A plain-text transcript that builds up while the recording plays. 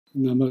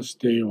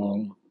Namaste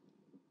all.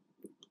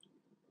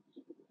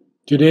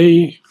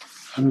 Today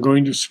I'm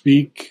going to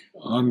speak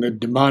on the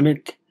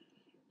demonic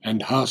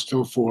and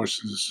hostile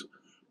forces,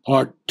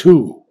 part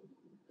 2.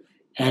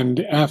 And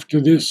after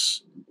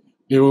this,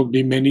 there will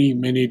be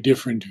many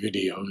different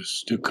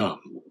videos to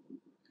come.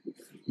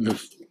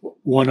 The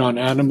one on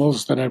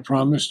animals that I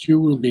promised you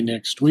will be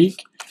next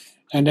week.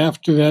 And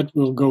after that,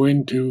 we'll go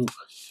into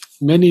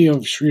many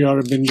of Sri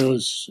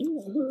Aurobindo's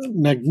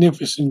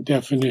magnificent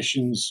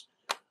definitions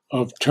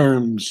of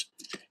terms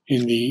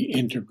in the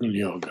integral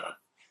yoga.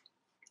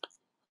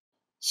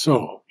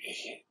 So,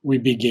 we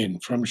begin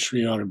from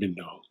Sri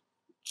Aurobindo.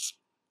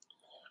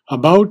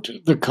 About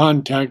the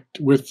contact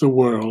with the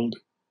world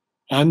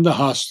and the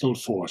hostile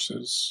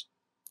forces.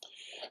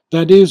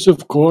 That is,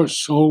 of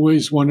course,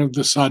 always one of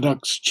the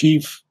sadhak's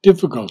chief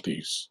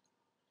difficulties.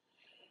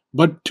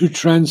 But to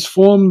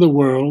transform the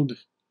world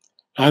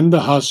and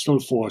the hostile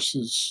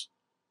forces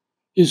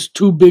is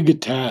too big a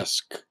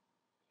task,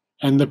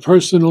 and the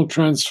personal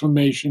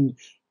transformation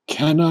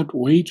cannot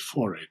wait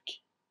for it.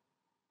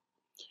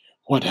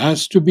 What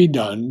has to be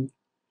done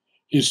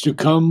is to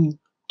come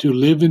to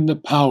live in the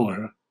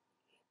power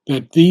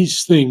that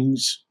these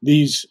things,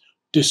 these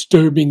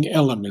disturbing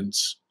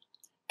elements,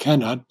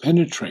 cannot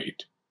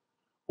penetrate,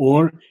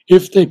 or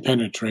if they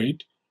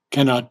penetrate,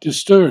 cannot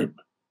disturb,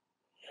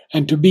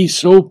 and to be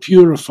so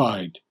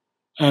purified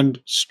and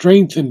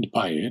strengthened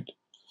by it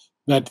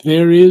that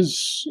there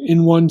is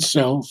in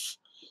oneself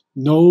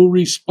no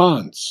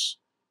response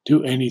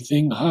to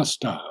anything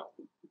hostile.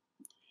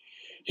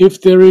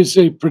 If there is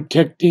a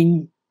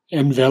protecting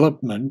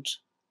envelopment,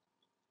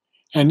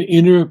 an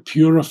inner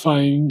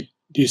purifying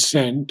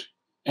descent,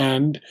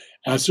 and,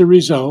 as a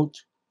result,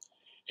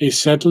 a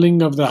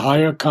settling of the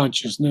higher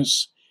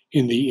consciousness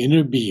in the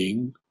inner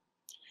being,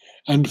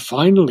 and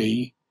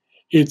finally,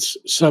 its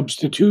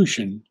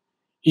substitution,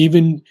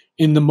 even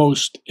in the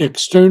most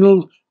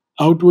external,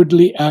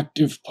 outwardly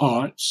active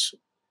parts,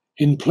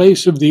 in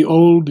place of the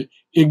old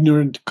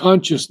ignorant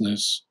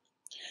consciousness,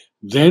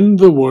 then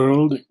the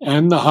world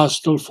and the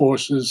hostile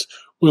forces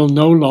will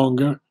no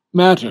longer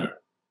matter.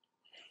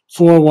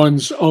 For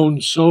one's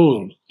own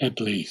soul, at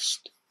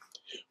least.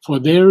 For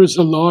there is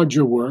a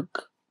larger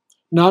work,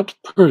 not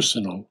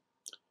personal,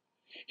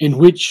 in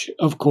which,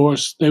 of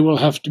course, they will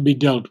have to be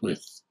dealt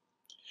with,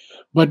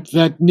 but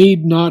that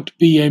need not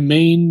be a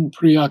main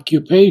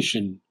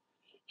preoccupation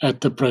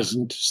at the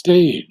present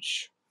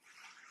stage.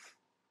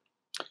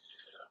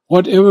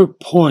 Whatever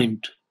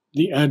point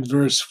the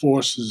adverse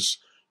forces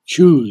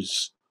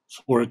choose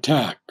for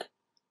attack,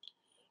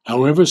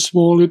 however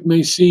small it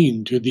may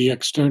seem to the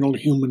external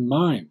human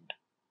mind,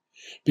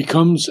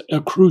 becomes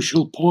a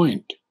crucial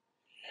point,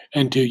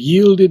 and to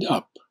yield it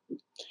up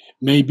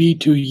may be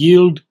to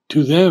yield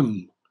to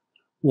them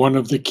one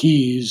of the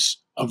keys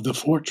of the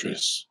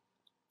fortress,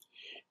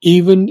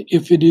 even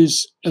if it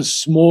is a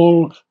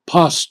small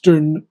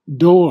postern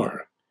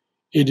door.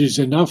 It is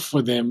enough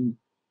for them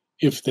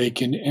if they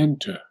can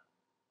enter.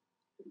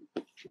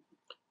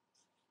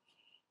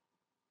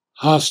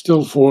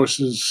 Hostile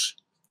forces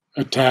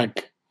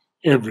attack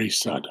every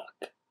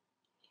sadhak.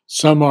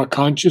 Some are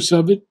conscious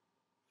of it,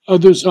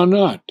 others are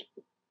not.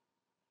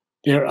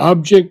 Their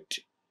object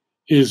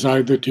is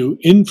either to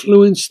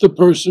influence the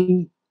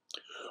person,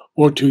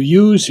 or to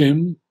use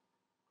him,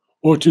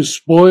 or to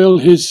spoil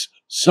his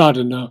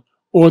sadhana,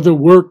 or the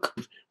work,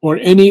 or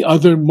any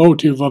other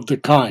motive of the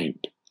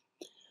kind.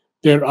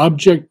 Their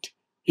object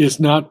is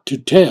not to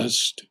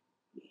test,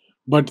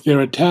 but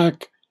their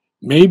attack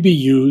may be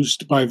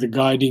used by the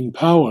guiding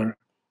power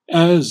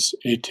as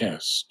a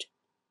test.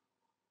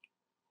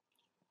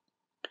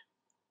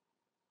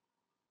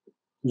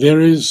 There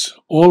is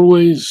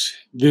always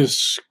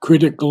this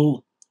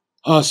critical,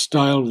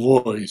 hostile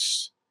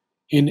voice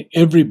in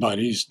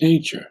everybody's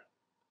nature,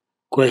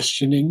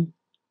 questioning,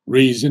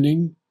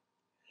 reasoning,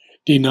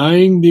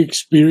 denying the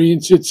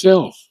experience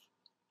itself,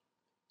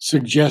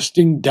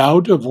 suggesting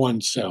doubt of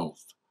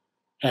oneself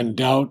and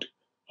doubt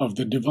of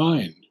the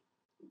divine.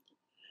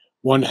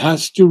 One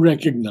has to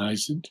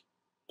recognize it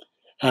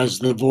as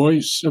the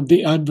voice of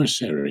the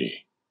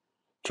adversary,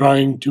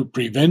 trying to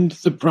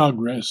prevent the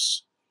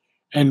progress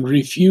and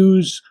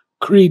refuse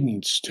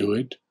credence to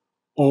it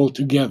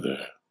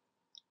altogether.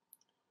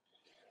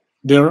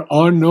 There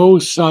are no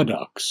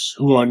sadhaks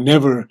who are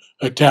never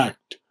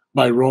attacked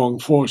by wrong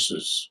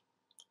forces.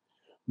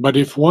 But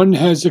if one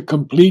has a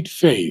complete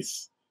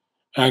faith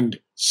and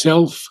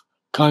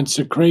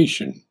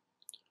self-consecration,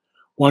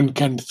 one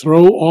can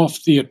throw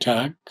off the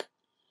attack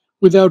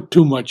without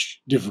too much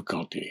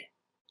difficulty.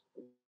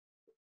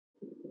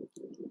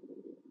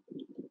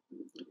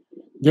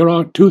 There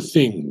are two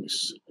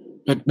things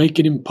that make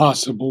it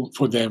impossible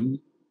for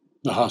them,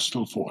 the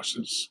hostile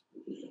forces,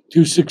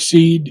 to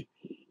succeed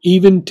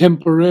even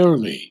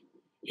temporarily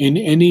in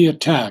any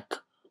attack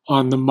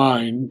on the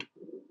mind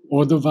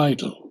or the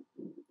vital.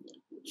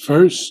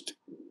 First,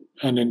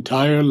 an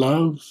entire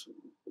love,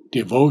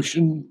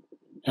 devotion,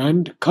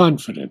 and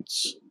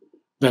confidence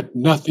that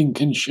nothing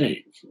can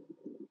shake.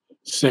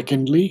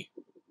 Secondly,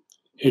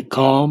 a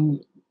calm,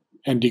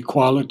 and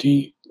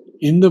equality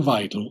in the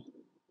vital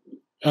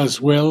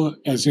as well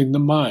as in the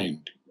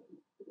mind,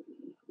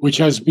 which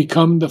has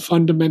become the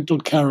fundamental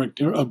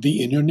character of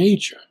the inner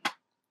nature.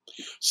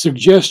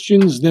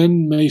 Suggestions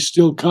then may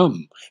still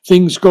come.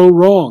 Things go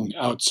wrong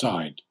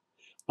outside,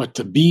 but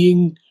the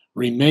being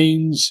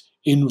remains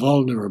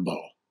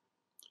invulnerable.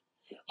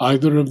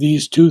 Either of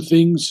these two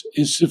things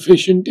is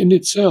sufficient in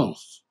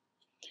itself,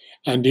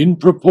 and in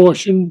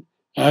proportion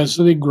as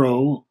they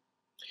grow,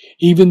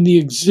 even the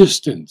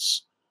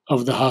existence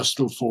of the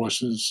hostile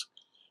forces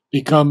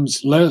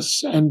becomes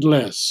less and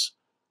less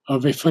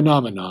of a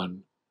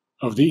phenomenon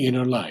of the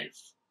inner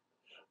life,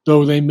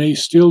 though they may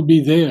still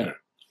be there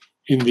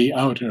in the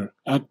outer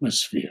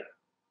atmosphere.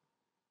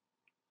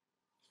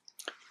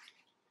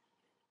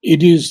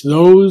 It is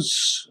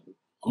those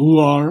who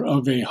are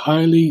of a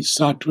highly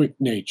sattvic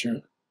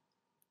nature,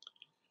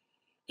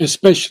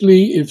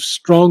 especially if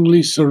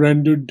strongly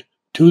surrendered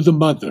to the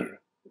mother,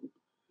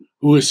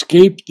 who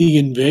escape the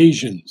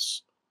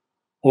invasions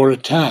or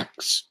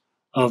attacks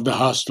of the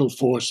hostile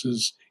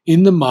forces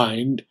in the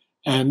mind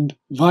and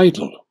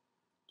vital.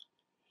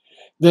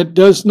 That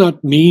does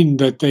not mean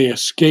that they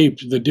escape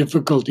the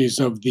difficulties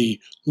of the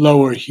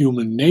lower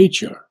human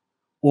nature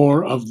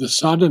or of the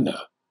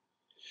sadhana,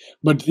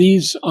 but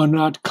these are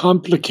not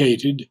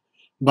complicated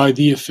by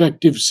the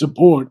effective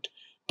support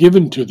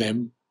given to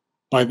them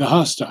by the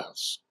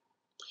hostiles.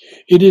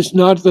 It is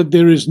not that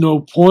there is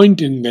no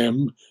point in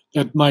them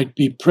that might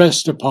be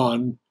pressed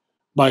upon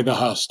by the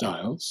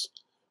hostiles,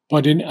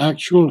 but in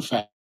actual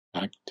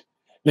fact,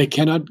 they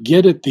cannot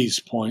get at these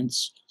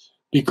points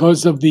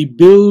because of the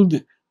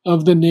build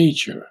of the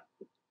nature,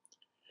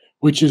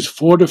 which is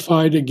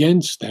fortified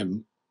against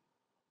them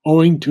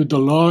owing to the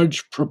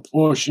large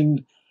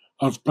proportion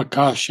of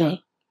prakasha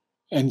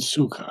and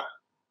sukha,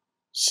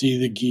 see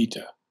the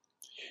Gita,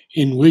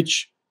 in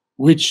which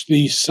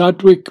the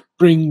sattvic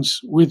brings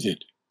with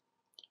it.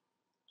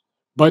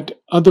 But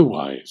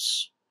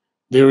otherwise,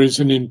 there is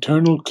an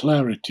internal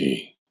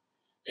clarity,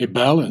 a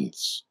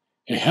balance,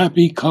 a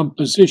happy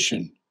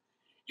composition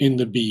in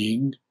the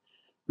being,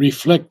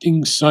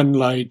 reflecting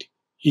sunlight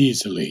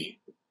easily,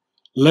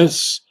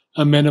 less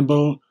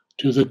amenable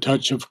to the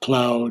touch of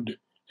cloud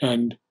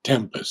and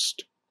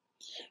tempest,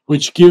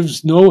 which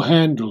gives no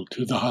handle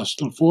to the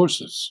hostile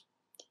forces.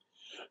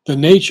 The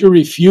nature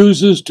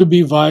refuses to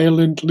be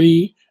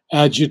violently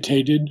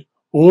agitated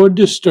or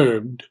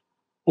disturbed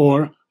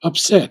or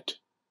upset.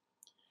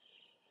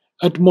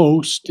 At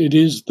most, it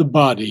is the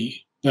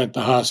body that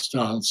the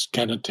hostiles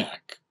can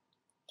attack.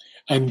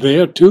 And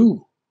there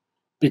too,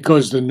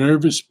 because the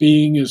nervous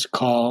being is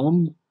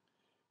calm,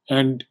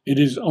 and it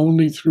is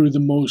only through the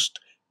most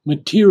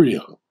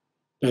material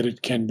that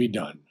it can be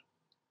done.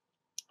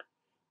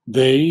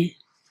 They,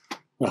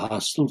 the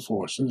hostile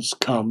forces,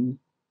 come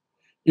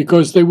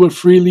because they were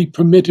freely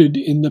permitted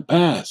in the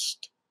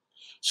past,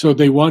 so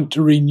they want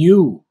to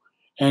renew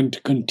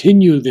and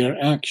continue their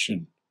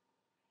action.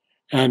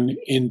 An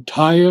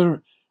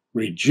entire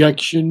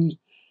rejection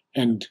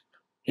and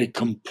a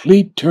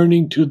complete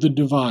turning to the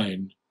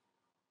divine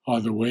are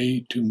the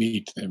way to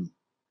meet them.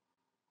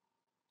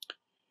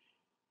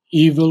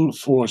 Evil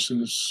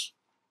forces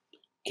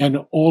can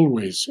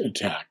always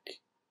attack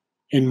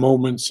in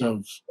moments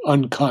of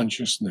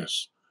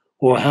unconsciousness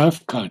or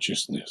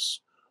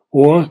half-consciousness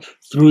or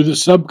through the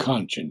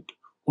subconscious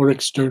or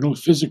external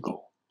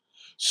physical,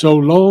 so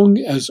long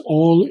as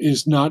all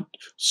is not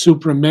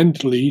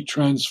supramentally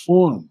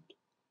transformed.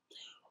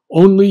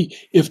 Only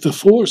if the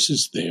force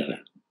is there,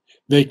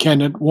 they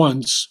can at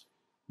once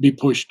be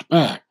pushed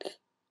back.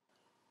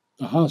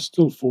 The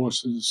hostile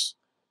forces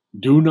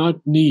do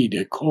not need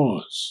a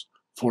cause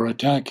for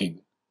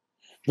attacking.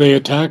 They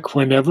attack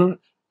whenever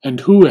and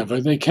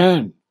whoever they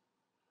can.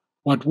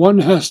 What one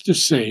has to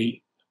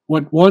say,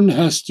 what one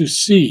has to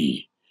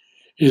see,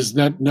 is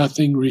that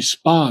nothing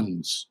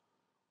responds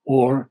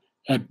or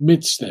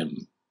admits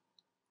them.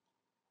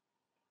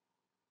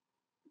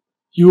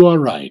 You are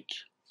right.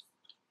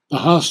 The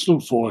hostile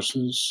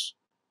forces,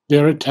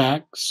 their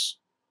attacks,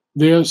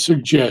 their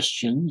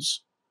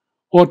suggestions,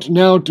 ought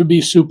now to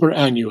be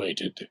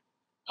superannuated,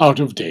 out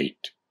of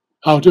date,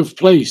 out of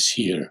place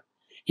here,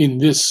 in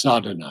this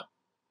sadhana.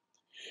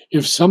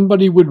 If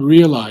somebody would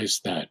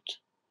realize that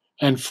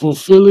and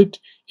fulfill it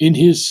in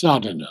his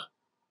sadhana,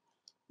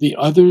 the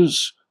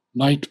others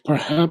might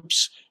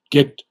perhaps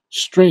get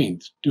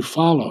strength to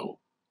follow.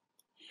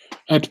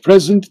 At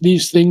present,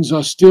 these things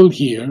are still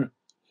here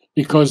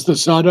because the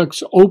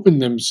sadhaks open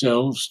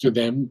themselves to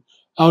them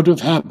out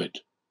of habit,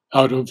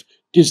 out of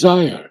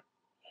desire,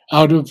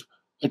 out of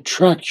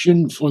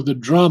attraction for the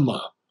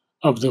drama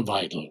of the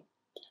vital,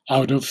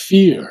 out of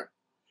fear,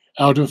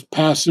 out of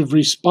passive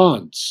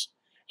response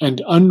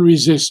and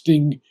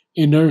unresisting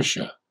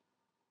inertia.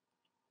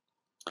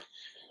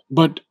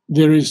 But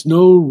there is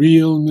no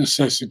real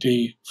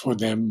necessity for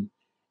them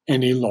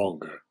any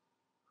longer,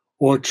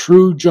 or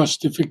true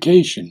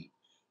justification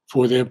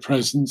for their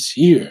presence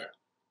here.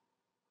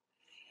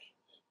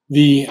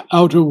 The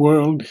outer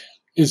world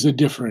is a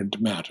different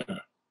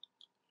matter.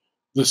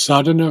 The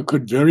sadhana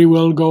could very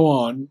well go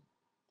on,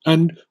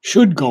 and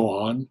should go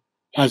on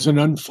as an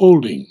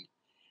unfolding,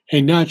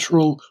 a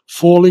natural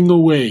falling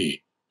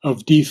away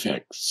of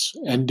defects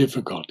and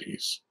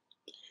difficulties,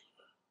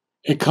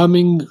 a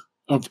coming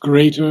of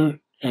greater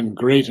and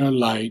greater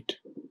light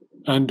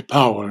and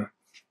power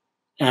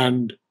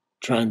and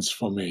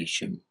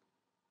transformation.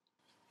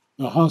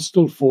 The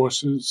hostile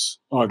forces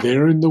are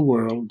there in the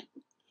world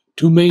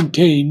to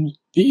maintain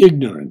the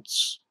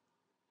ignorance.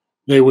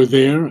 They were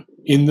there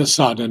in the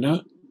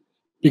sadhana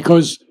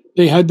because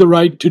they had the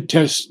right to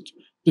test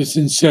the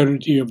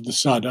sincerity of the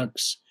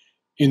sadhaks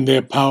in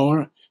their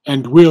power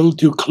and will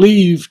to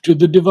cleave to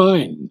the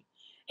divine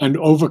and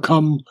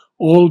overcome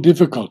all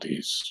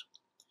difficulties.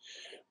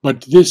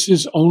 But this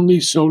is only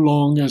so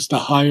long as the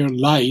higher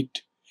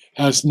light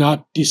has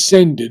not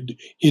descended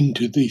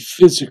into the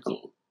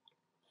physical.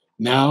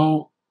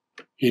 Now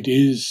it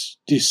is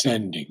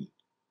descending.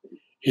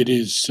 It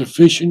is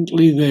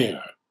sufficiently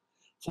there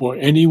for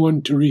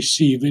anyone to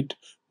receive it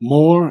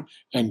more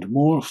and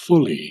more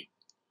fully,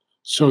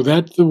 so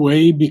that the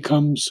way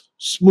becomes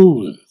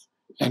smooth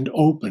and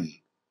open,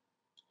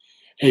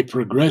 a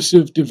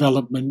progressive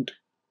development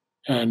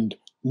and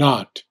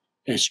not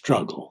a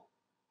struggle.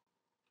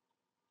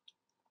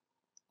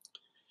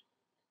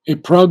 A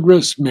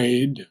progress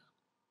made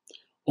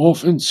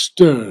often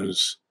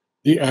stirs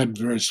the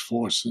adverse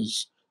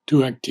forces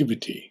to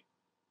activity.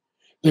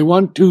 They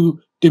want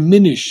to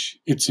diminish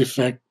its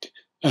effect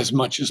as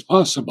much as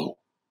possible.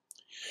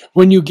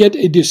 When you get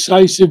a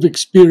decisive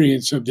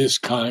experience of this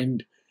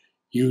kind,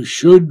 you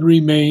should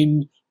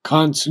remain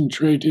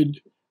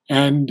concentrated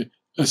and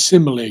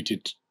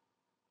assimilated,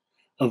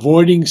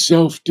 avoiding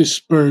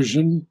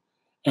self-dispersion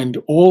and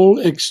all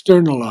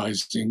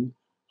externalizing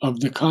of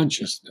the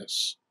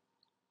consciousness.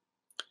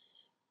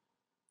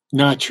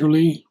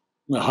 Naturally,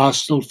 the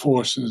hostile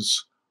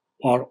forces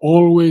are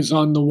always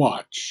on the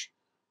watch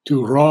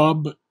to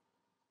rob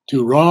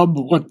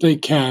what they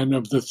can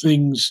of the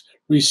things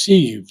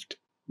received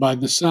by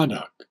the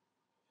sadhak.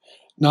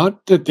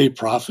 Not that they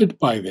profit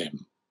by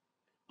them,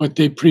 but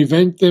they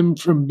prevent them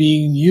from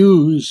being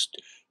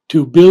used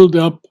to build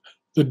up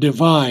the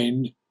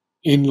divine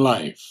in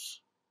life.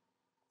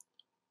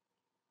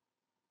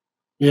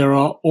 There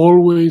are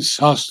always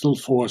hostile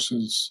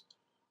forces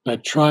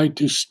that try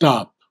to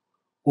stop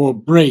or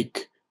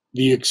break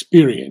the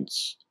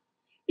experience.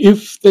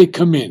 If they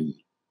come in,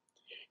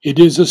 it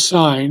is a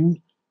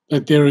sign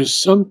that there is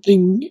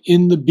something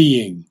in the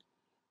being,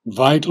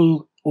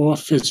 vital or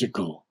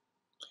physical,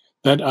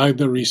 that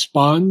either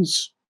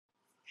responds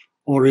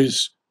or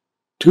is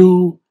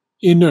too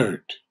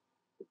inert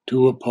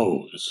to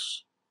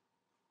oppose.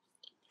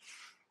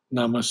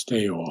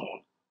 Namaste all.